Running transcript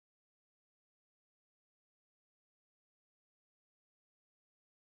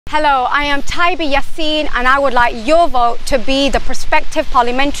Hello, I am Taiba Yasseen and I would like your vote to be the prospective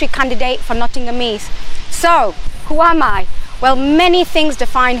parliamentary candidate for Nottingham East. So, who am I? Well, many things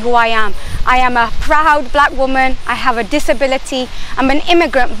define who I am. I am a proud black woman, I have a disability, I'm an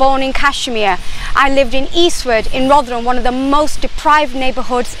immigrant born in Kashmir. I lived in Eastwood in Rotherham, one of the most deprived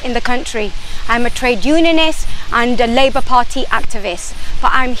neighbourhoods in the country. I'm a trade unionist and a Labour Party activist.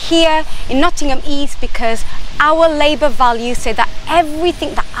 But I'm here in Nottingham East because our Labour values say that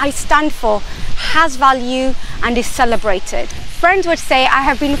everything that I stand for has value and is celebrated. Friends would say I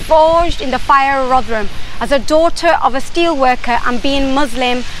have been forged in the fire of Rotherham. As a daughter of a steel worker and being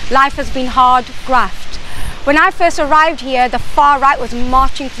Muslim, life has been hard graft. When I first arrived here, the far right was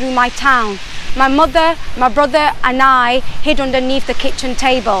marching through my town. My mother, my brother and I hid underneath the kitchen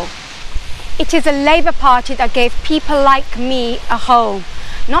table. It is a Labour Party that gave people like me a home,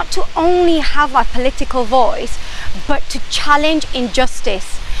 not to only have a political voice, but to challenge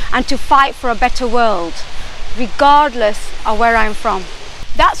injustice and to fight for a better world, regardless of where I'm from.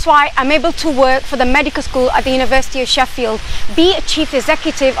 That's why I'm able to work for the medical school at the University of Sheffield, be a chief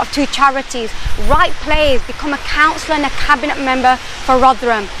executive of 2 charities, write plays, become a councillor and a cabinet member for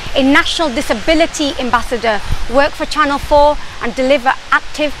Rotherham, a national disability ambassador, work for Channel 4 and deliver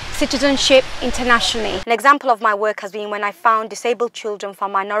active citizenship internationally. An example of my work has been when I found disabled children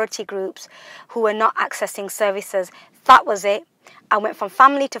from minority groups who were not accessing services. That was it. I went from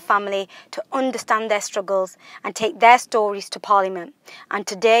family to understand their struggles and take their stories to Parliament. And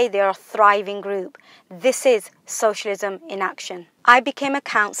today they are a thriving group. This is socialism in action. I became a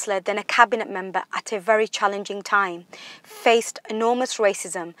councillor, then a cabinet member at a very challenging time. Faced enormous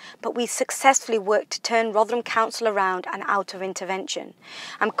racism, but we successfully worked to turn Rotherham Council around and out of intervention.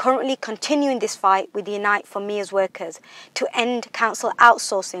 I'm currently continuing this fight with Unite for Me as workers to end council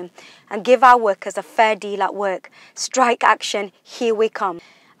outsourcing and give our workers a fair deal at work. Strike action, here we come.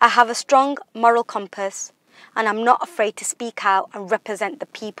 I have a strong moral compass and I'm not afraid to speak out and represent the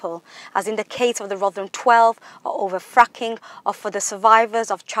people, as in the case of the Rotherham 12 or over fracking, or for the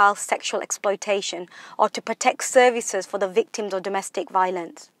survivors of child sexual exploitation, or to protect services for the victims of domestic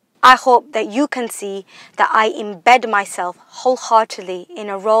violence. I hope that you can see that I embed myself wholeheartedly in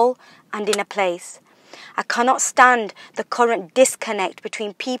a role and in a place. I cannot stand the current disconnect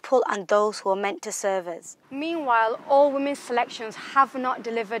between people and those who are meant to serve us. Meanwhile, all women's selections have not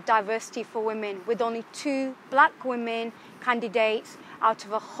delivered diversity for women, with only 2 black women candidates out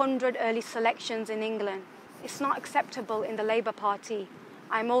of 100 early selections in England. It's not acceptable in the Labour Party.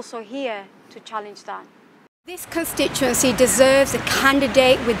 I'm also here to challenge that. This constituency deserves a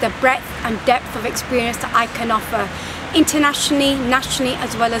candidate with the breadth and depth of experience that I can offer, internationally, nationally,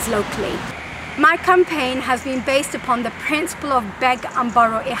 as well as locally. My campaign has been based upon the principle of beg and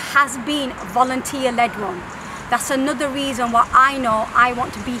borrow. It has been a volunteer-led one. That's another reason why I know I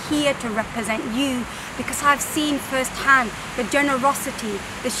want to be here to represent you, because I've seen firsthand the generosity,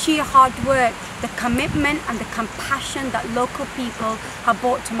 the sheer hard work, the commitment and the compassion that local people have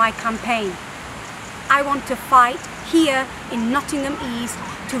brought to my campaign. I want to fight here in Nottingham East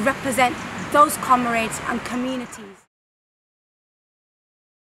to represent those comrades and communities.